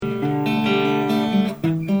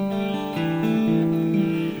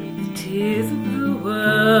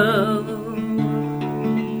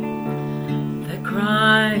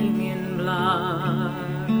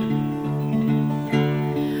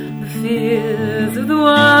tears of the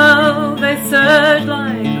world, they surge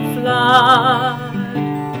like a flood.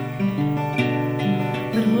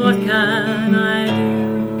 But what can I do?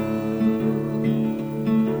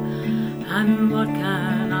 And what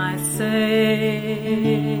can I say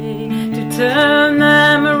to turn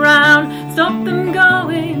them around, stop them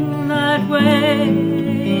going that way?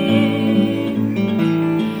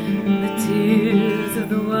 The tears of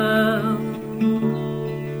the world,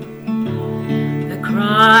 they're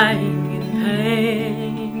crying in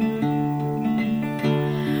pain,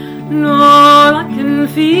 and all I can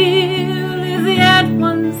feel is yet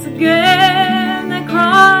once again they're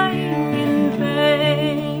crying in pain.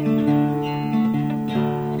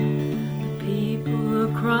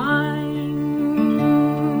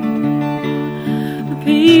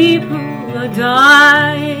 People are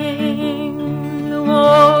dying, the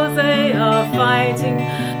wars they are fighting,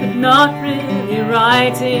 but not really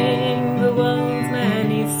righting the world's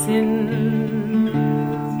many sins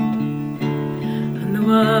and the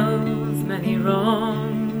world's many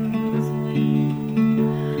wrongs.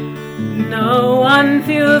 No one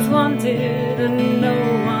feels wanted and no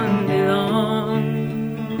one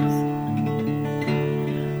belongs.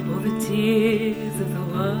 Oh, the tears of the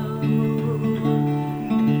world,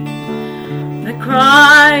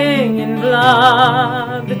 crying in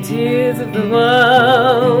blood, the tears of the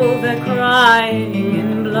world, they're crying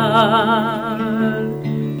in blood.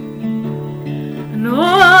 And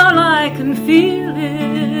all I can feel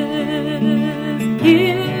is,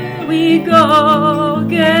 here we go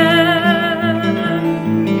again.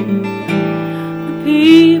 The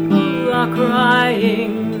people are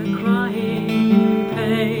crying, they're crying in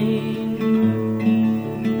pain,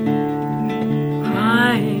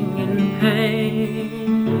 crying in pain.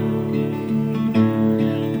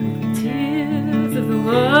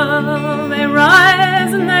 They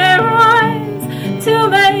rise and they rise till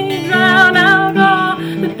they drown out all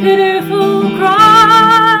the pitiful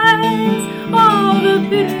cries, all the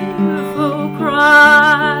pitiful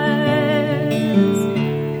cries.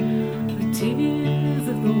 The tears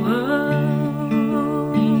of the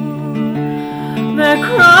world, they're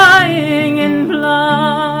crying in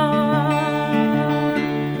blood.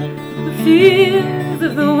 The fears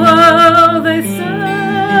of the world, they surge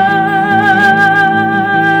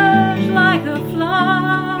like a flood,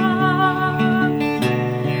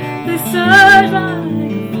 they surge like